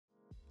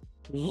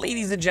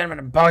Ladies and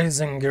gentlemen, boys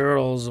and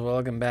girls,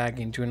 welcome back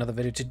into another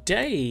video.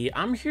 Today,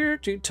 I'm here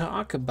to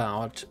talk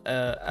about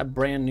a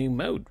brand new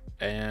mode,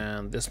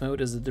 and this mode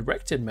is the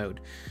directed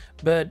mode.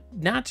 But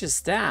not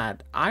just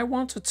that, I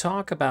want to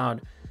talk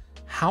about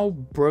how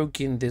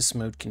broken this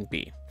mode can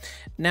be.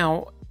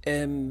 Now,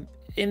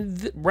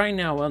 right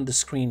now on the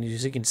screen,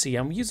 as you can see,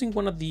 I'm using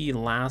one of the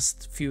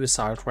last few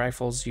assault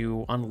rifles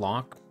you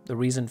unlock. The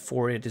reason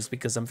for it is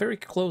because I'm very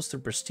close to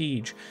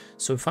prestige,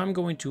 so if I'm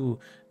going to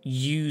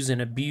use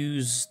and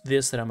abuse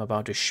this that I'm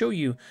about to show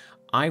you,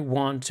 I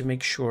want to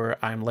make sure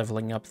I'm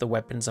leveling up the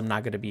weapons I'm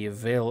not going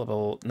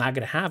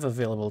to have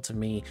available to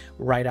me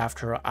right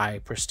after I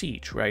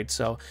prestige, right?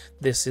 So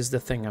this is the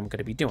thing I'm going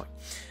to be doing.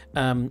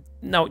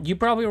 Now, you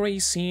probably already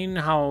seen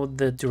how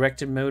the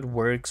directed mode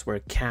works, where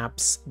it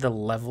caps the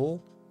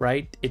level,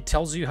 right? It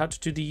tells you how to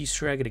do the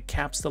Easter egg, and it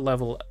caps the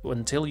level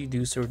until you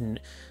do certain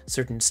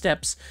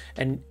steps,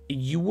 and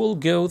you will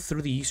go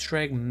through the Easter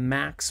egg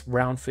max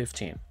round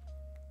 15.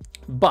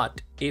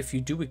 But if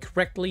you do it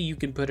correctly, you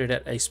can put it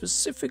at a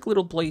specific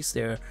little place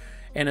there,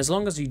 and as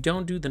long as you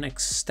don't do the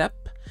next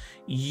step,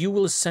 you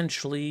will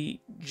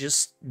essentially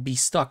just be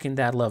stuck in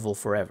that level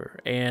forever.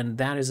 And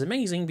that is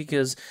amazing,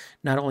 because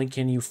not only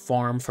can you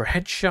farm for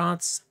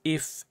headshots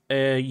if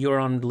you're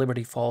on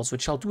Liberty Falls,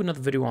 which I'll do another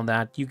video on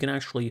that. You can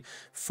actually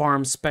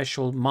farm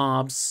special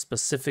mobs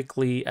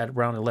specifically at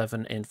round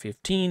 11 and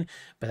 15,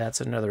 but that's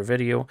another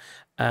video.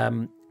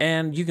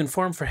 And you can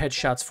farm for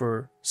headshots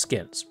for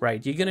skins,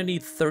 right? You're gonna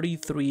need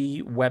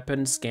 33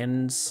 weapon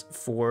skins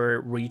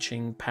for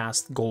reaching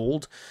past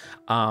gold.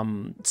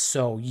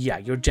 So yeah,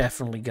 you're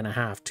definitely gonna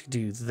have to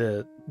do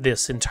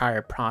this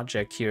entire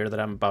project here that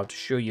I'm about to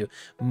show you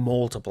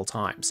multiple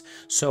times.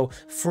 So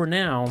for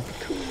now,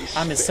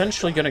 I'm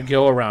essentially gonna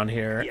go around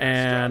here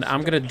and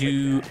I'm gonna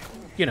do,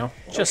 you know,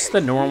 just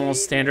the normal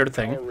standard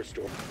thing.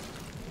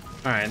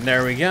 Alright,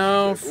 there we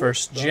go,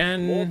 first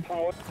gen.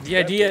 The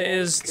idea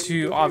is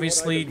to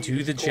obviously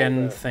do the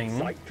gen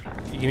thing.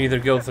 You can either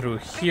go through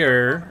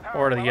here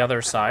or to the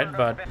other side,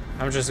 but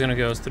I'm just gonna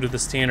go through the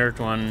standard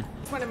one,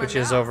 which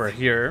is over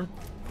here.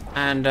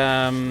 And,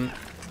 oh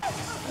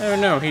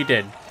no, he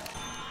did.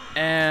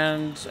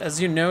 And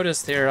as you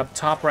notice there, up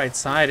top right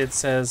side, it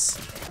says,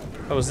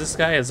 oh, is this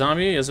guy a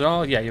zombie as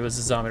well? Yeah, he was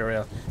a zombie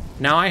already.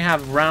 Now I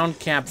have round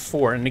cap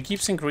 4, and it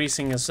keeps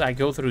increasing as I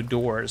go through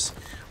doors.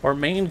 Our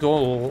main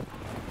goal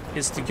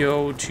is to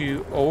go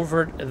to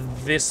over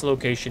this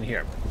location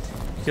here,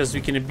 because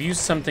we can abuse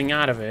something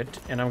out of it,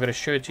 and I'm going to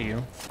show it to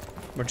you.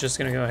 We're just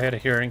going to go ahead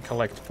here and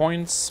collect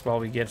points while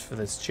we get for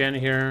this gen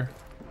here.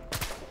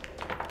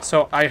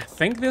 So I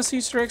think this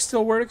Easter egg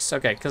still works.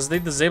 Okay, because they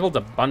disabled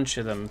a bunch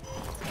of them,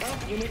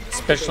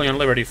 especially on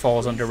Liberty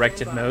Falls on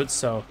directed mode,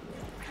 so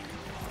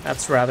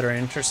that's rather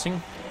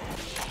interesting.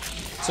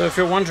 So if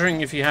you're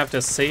wondering if you have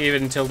to save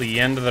until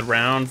the end of the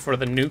round for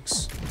the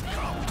nukes,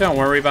 don't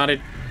worry about it.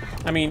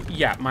 I mean,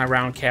 yeah, my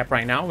round cap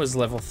right now is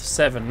level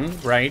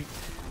 7, right?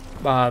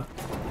 But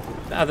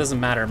that doesn't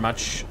matter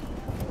much,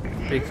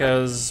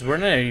 because we're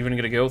not even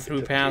going to go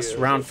through past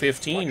round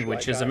 15,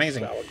 which is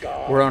amazing.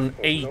 We're on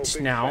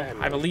 8 now,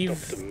 I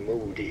believe.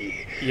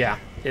 Yeah,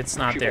 it's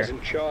not there.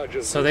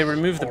 So they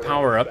removed the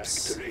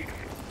power-ups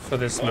for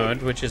this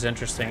mode, which is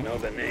interesting.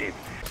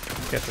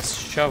 Get the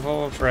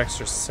shovel for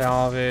extra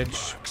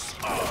salvage.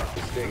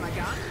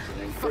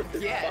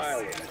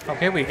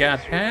 Okay, we got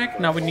pack.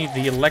 Now we need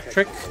the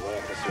electric.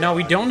 Now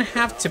we don't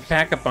have to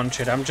pack a bunch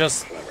of it. I'm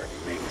just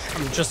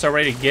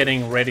already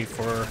getting ready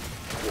for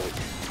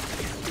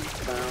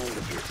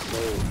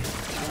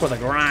the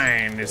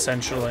grind,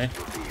 essentially.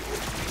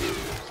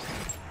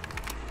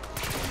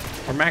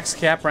 Our max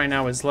cap right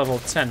now is level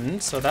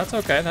 10, so that's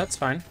okay, that's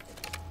fine.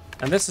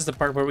 And this is the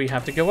part where we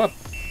have to go up.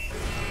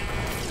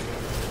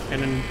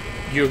 And then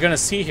you're gonna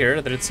see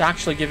here that it's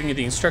actually giving you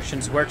the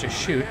instructions where to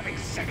shoot.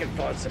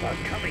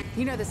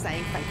 You know the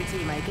saying, fake it till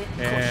you make it.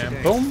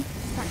 And boom,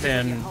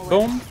 then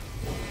boom,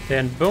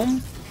 then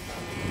boom.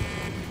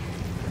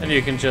 And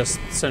you can just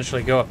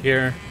essentially go up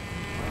here.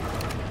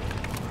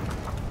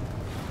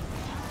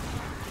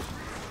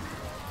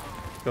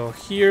 Go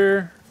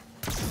here.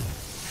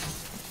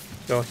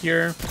 Go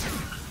here.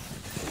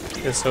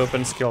 This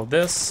opens, kill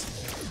this.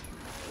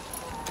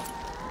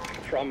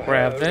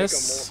 Grab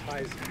this.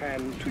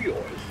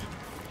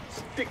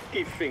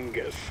 Sticky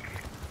fingers.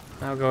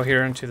 I'll go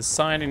here into the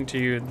side,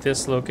 into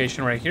this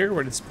location right here,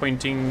 where it's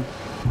pointing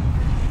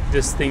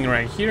this thing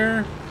right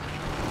here.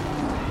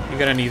 You're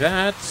gonna need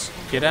that.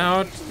 Get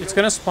out. It's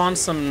gonna spawn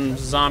some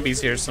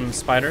zombies here, some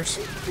spiders.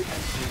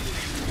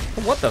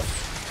 What the?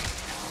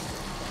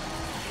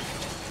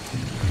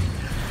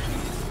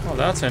 Oh,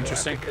 that's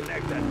interesting.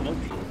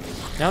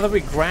 Now that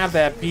we grab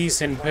that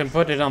piece and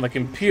put it on the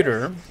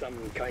computer,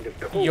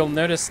 you'll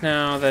notice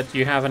now that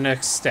you have a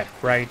next step,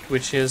 right?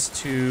 Which is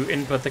to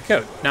input the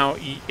code. Now,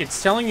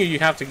 it's telling you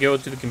have to go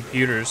to the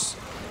computers,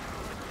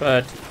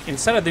 but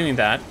instead of doing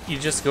that, you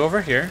just go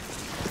over here,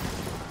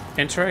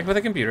 interact with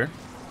the computer,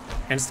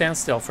 and stand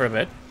still for a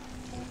bit.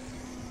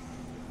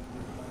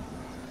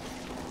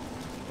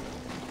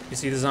 You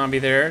see the zombie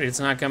there? It's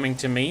not coming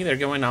to me. They're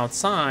going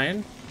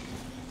outside.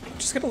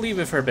 just gonna leave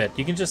it for a bit.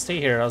 You can just stay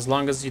here as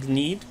long as you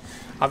need,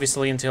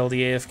 obviously until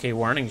the AFK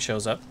warning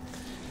shows up.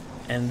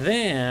 And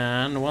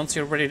then, once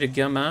you're ready to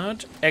come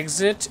out,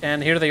 exit,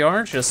 and here they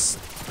are, just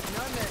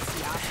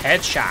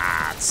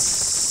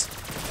headshots.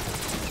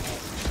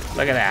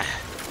 Look at that.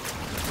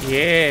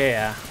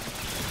 Yeah.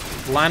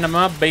 Line them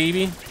up,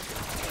 baby.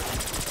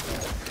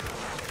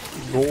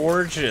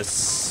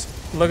 Gorgeous.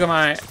 Look at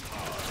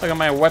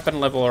my weapon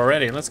level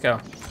already. Let's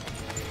go.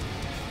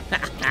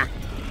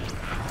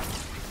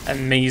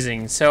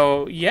 Amazing.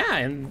 So yeah,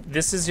 and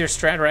this is your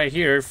strat right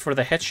here for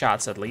the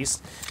headshots at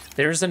least.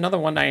 There's another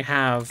one I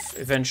have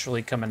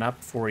eventually coming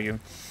up for you,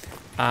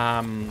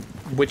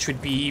 which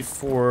would be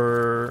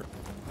for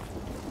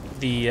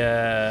the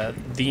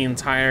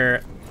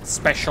entire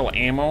special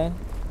ammo,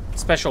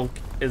 special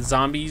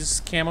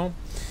zombies camo,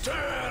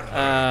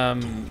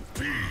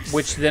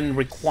 which then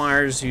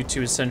requires you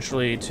to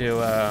essentially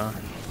to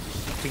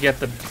get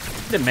the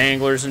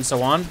manglers and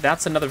so on.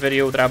 That's another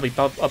video that I'll be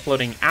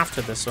uploading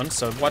after this one,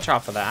 so watch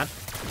out for that.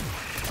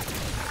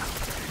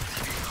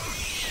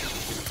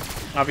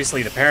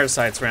 Obviously, the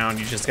parasites round,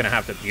 you're just gonna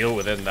have to deal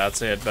with it, and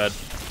that's it. But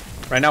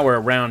right now we're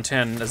at round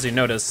 10, as you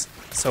notice,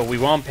 so we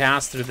won't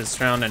pass through this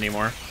round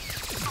anymore.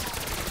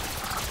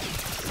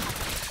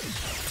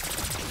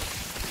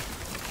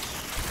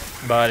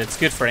 But it's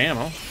good for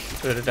ammo.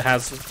 But it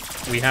has.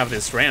 We have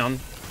this round.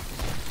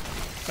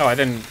 Oh, I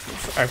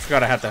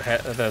forgot I had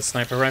the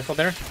sniper rifle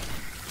there.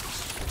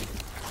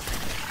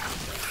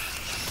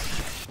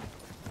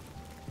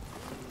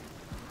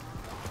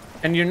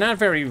 And you're not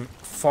very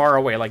far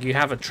away. Like, you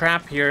have a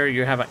trap here,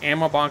 you have an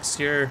ammo box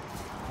here,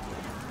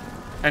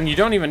 and you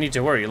don't even need to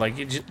worry. Like,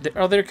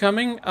 are they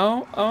coming?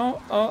 Oh,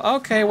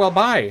 okay, well,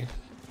 bye.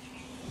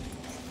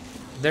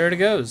 There it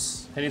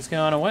goes, and it's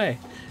gone away.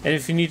 And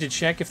if you need to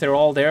check if they're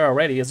all there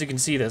already, as you can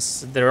see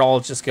this, they're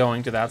all just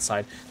going to that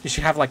side. You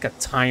should have like a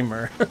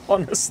timer,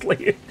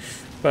 honestly.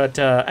 But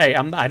hey,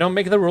 I don't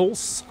make the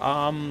rules.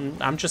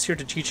 I'm just here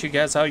to teach you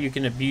guys how you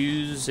can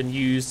abuse and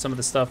use some of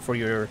the stuff for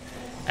your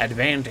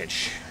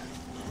advantage.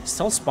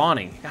 Still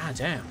spawning. God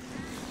damn.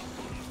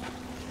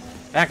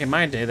 Back in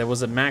my day, there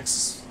was a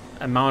max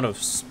amount of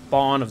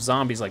spawn of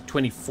zombies, like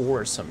 24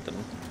 or something.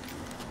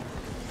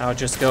 I'll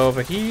just go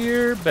over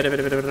here.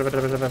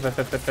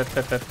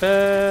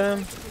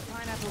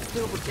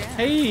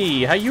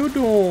 Hey, how you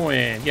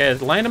doing? Yeah,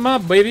 line them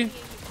up, baby.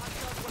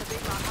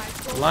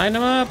 Line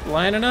them up,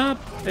 line it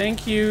up.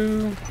 Thank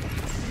you.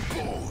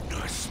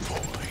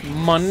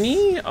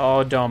 Money?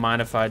 Oh, don't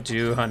mind if I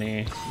do,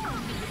 honey.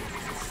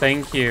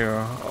 Thank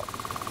you.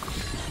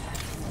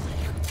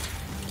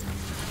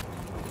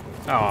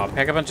 Oh,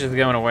 pack a bunch is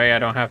going away. I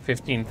don't have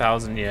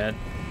 15,000 yet.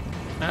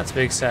 That's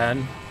big sad.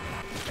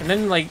 And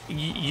then, like,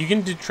 you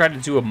can try to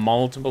do a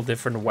multiple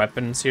different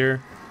weapons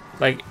here.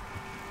 Like,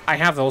 I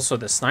have also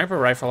the sniper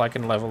rifle I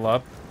can level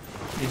up.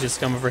 You just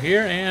come over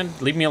here and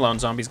leave me alone,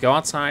 zombies. Go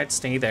outside,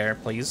 stay there,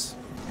 please.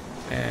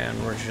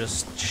 And we're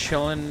just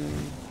chilling.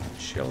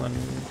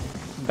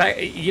 Back,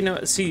 you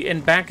know, see,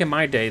 and back in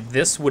my day,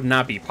 this would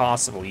not be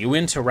possible. You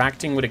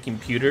interacting with a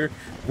computer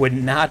would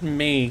not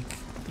make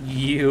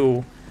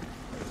you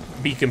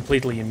be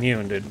completely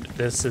immune, dude.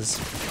 This is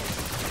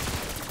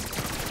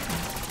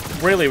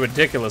really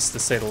ridiculous, to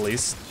say the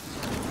least.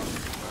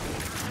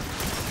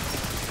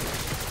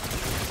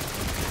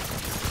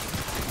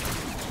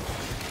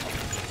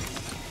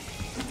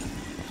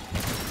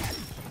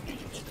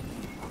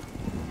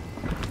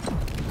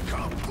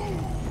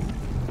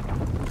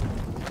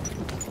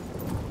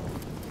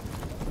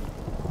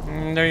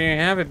 And there you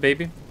have it,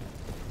 baby.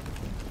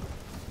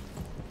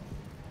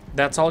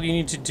 That's all you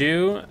need to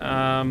do.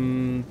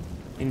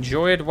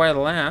 Enjoy it while it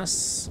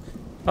lasts.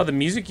 Oh, the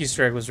music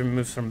Easter egg was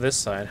removed from this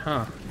side,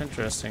 huh?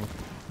 Interesting.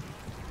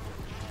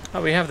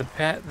 Oh, we have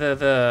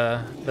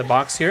the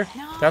box here.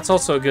 That's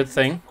also a good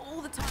thing.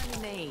 All the time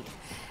you need.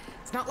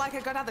 It's not like I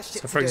got other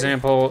shit So, for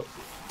example,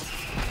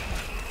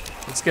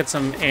 let's get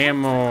some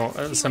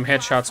ammo, some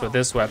headshots with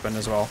this weapon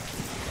as well.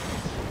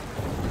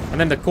 And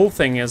then the cool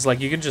thing is, like,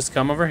 you can just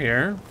come over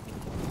here.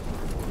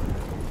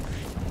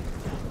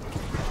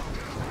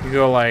 You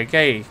go like,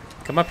 hey,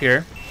 come up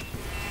here.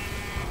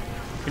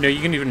 You know,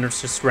 you can even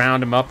just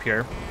round them up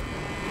here.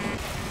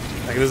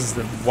 Like, this is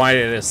the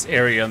widest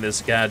area on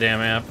this goddamn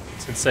map.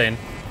 It's insane.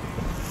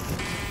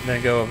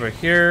 Then go over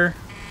here.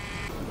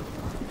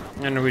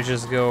 And we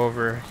just go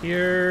over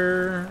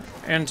here.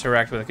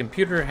 Interact with the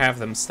computer. Have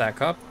them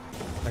stack up.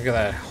 Look at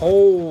that.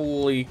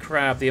 Holy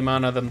crap, the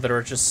amount of them that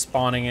are just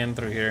spawning in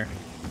through here.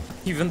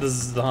 Even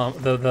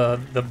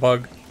the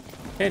bug.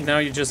 Okay, now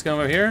you just come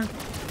over here.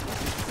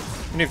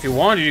 And if you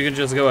want, you can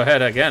just go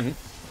ahead again.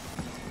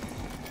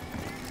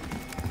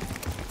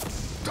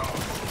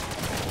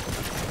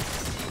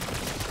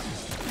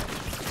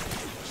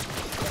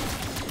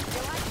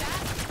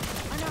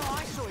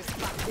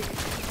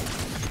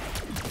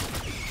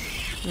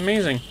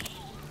 Amazing.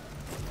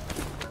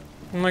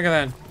 Look at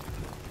that.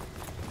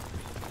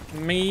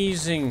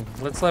 Amazing.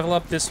 Let's level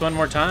up this one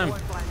more time.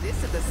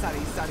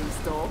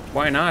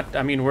 Why not?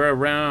 I mean, we're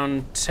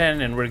around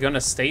 10 and we're gonna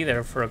stay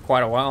there for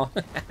quite a while.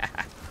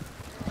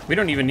 We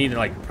don't even need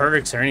like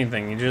perks or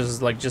anything. You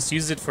just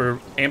use it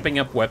for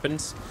amping up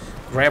weapons.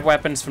 Grab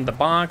weapons from the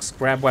box,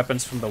 grab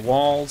weapons from the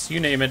walls, you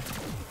name it.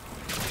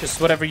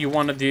 Just whatever you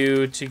want to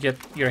do to get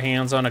your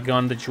hands on a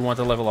gun that you want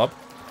to level up.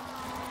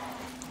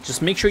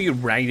 Just make sure you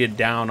write it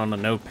down on a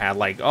notepad,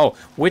 like, oh,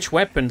 which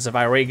weapons have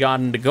I already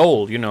gotten to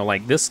gold? You know,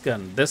 like this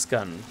gun.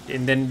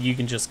 And then you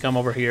can just come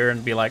over here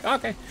and be like,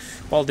 okay,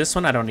 well, this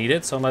one I don't need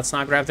it, so let's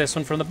not grab this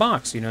one from the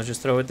box. You know,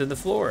 just throw it to the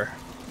floor.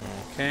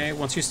 Okay,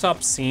 once you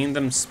stop seeing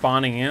them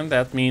spawning in,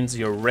 that means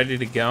you're ready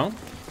to go.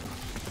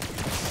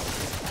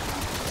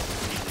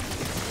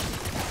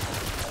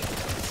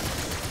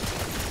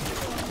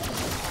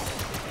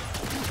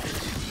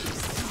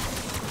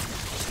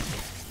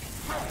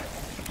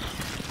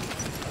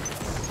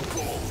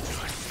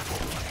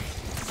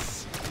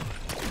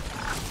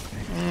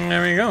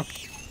 There we go.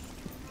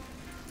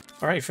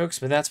 Alright folks,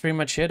 but that's pretty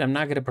much it. I'm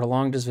not going to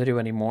prolong this video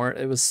anymore.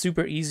 It was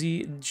super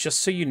easy. Just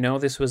so you know,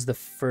 this was the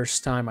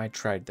first time I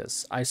tried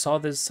this. I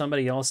saw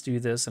somebody else do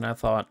this, and I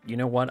thought, you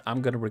know what,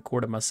 I'm going to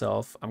record it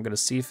myself. I'm going to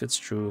see if it's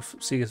true,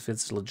 see if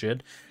it's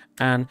legit.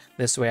 And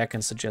this way I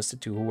can suggest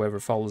it to whoever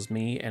follows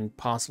me and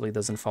possibly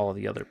doesn't follow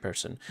the other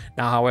person.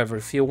 Now, however,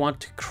 if you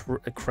want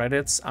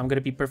credits, I'm going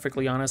to be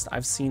perfectly honest.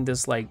 I've seen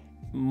this like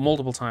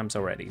multiple times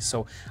already,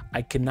 so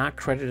I cannot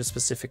credit a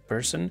specific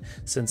person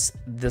since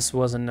this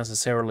wasn't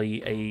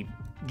necessarily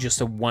just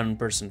a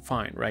one-person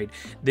find, right?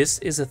 This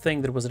is a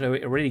thing that was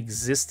already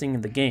existing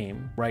in the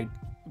game, right?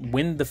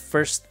 When the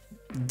first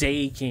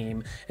day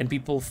came and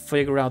people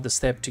figure out the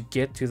step to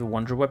get to the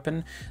wonder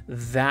weapon,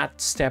 that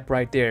step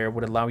right there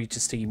would allow you to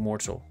stay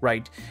immortal,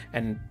 right?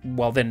 And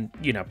well, then,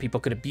 you know, people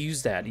could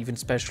abuse that, even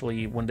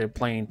especially when they're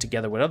playing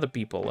together with other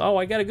people. Oh,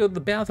 I gotta go to the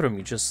bathroom.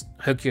 You just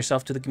hook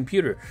yourself to the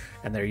computer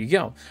and there you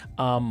go.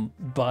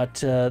 But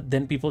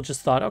then people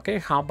just thought, okay,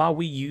 how about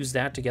we use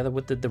that together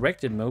with the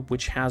directed mode,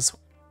 which has,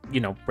 you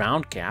know,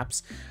 round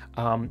caps,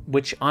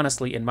 which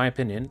honestly, in my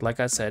opinion, like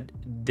I said,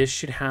 this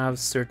should have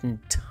certain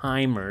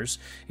timers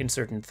in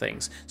certain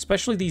things,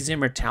 especially these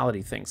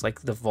immortality things.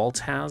 Like the vault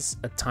has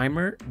a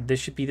timer, this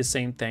should be the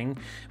same thing,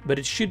 but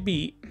it should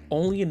be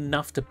only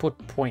enough to put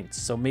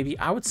points. So maybe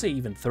I would say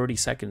even 30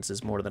 seconds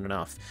is more than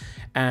enough.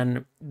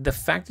 And the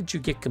fact that you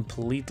get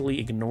completely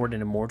ignored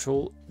and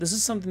immortal, this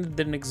is something that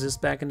didn't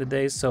exist back in the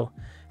day. So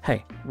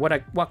hey,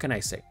 what can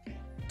I say?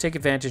 Take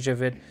advantage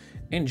of it.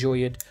 Enjoy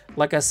it.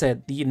 Like I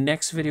said, the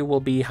next video will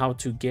be how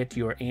to get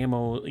your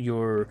ammo,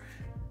 your,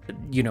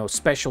 you know,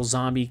 special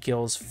zombie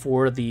kills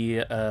for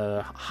the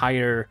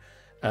higher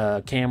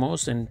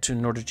camos, and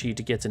in order to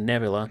get to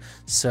Nebula.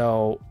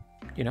 So,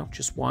 you know,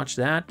 just watch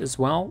that as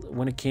well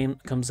when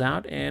it comes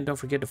out, and don't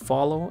forget to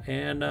follow,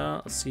 and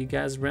I'll see you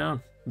guys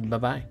around. Bye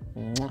bye.